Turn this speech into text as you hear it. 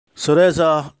So there's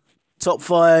our top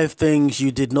 5 things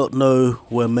you did not know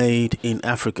were made in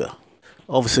Africa.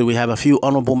 Obviously, we have a few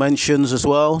honorable mentions as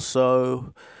well.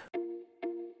 So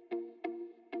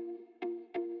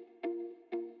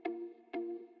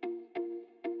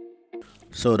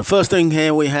the first thing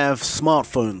here, we have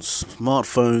smartphones.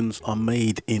 Smartphones are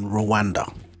made in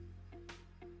Rwanda.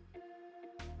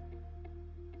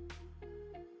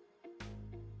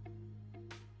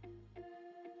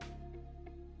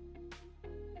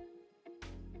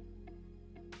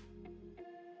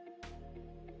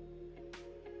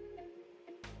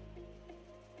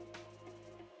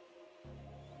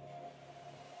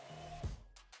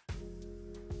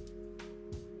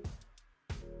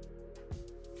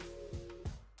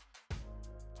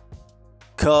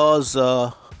 Cars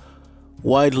are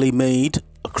widely made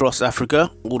across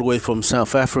Africa, all the way from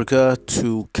South Africa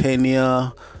to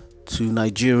Kenya to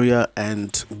Nigeria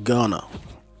and Ghana.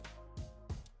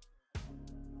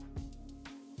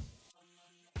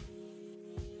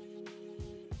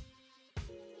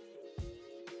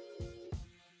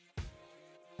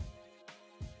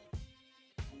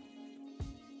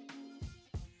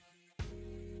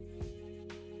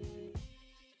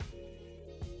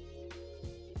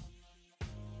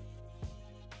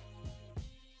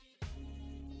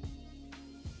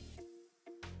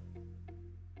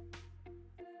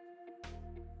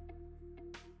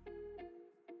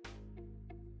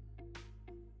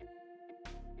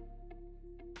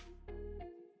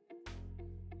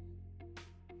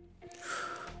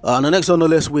 The next on the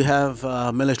list, we have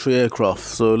military aircraft.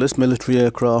 So this military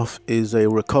aircraft is a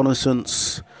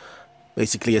reconnaissance,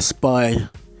 basically a spy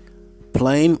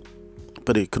plane,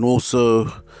 but it can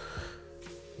also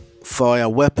fire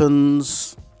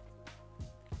weapons,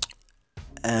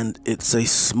 and it's a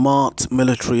smart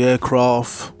military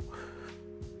aircraft.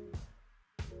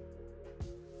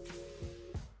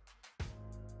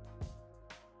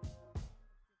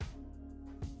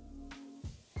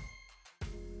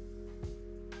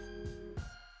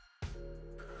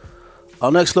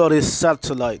 Our next lot is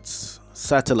satellites.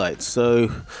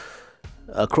 So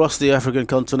across the African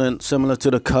continent, similar to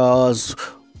the cars,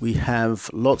 we have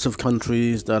lots of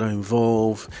countries that are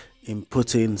involved in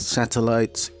putting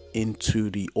satellites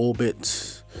into the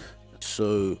orbit.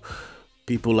 So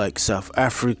people like South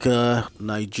Africa,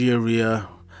 Nigeria,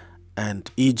 and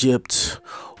Egypt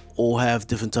all have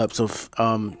different types of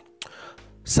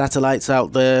satellites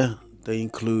out there. They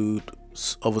include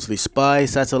obviously spy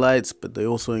satellites, but they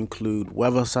also include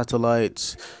weather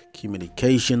satellites,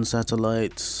 communication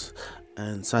satellites,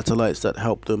 and satellites that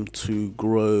help them to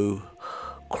grow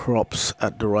crops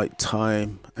at the right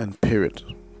time and period.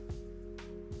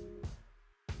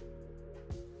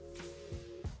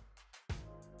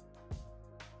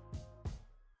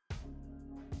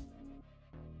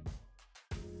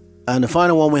 And the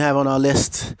final one we have on our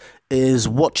list is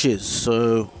watches.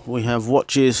 So we have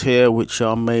watches here which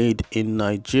are made in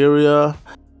Nigeria.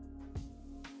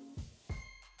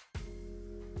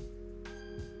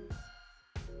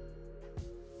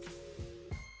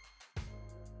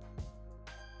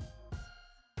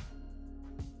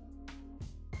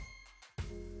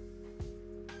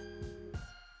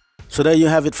 So there you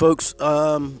have it, folks.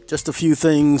 Just a few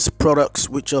products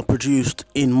which are produced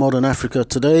in modern Africa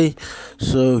today.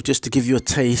 So just to give you a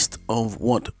taste of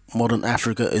what modern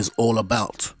Africa is all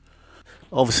about.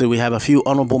 Obviously, we have a few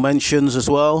honorable mentions as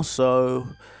well. So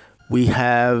we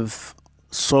have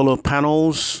solar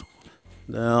panels.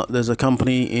 Now, there's a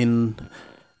company in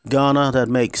Ghana that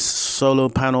makes solar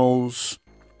panels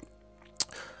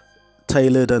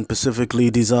tailored and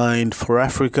specifically designed for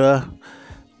Africa.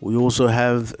 We also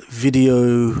have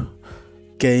video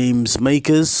games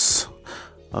makers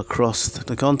across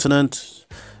the continent,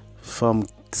 from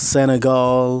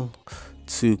Senegal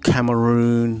to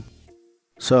Cameroon.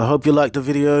 So I hope you liked the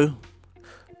video.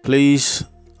 Please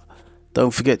don't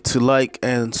forget to like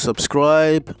and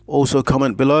subscribe. Also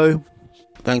comment below.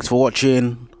 Thanks for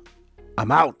watching.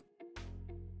 I'm out.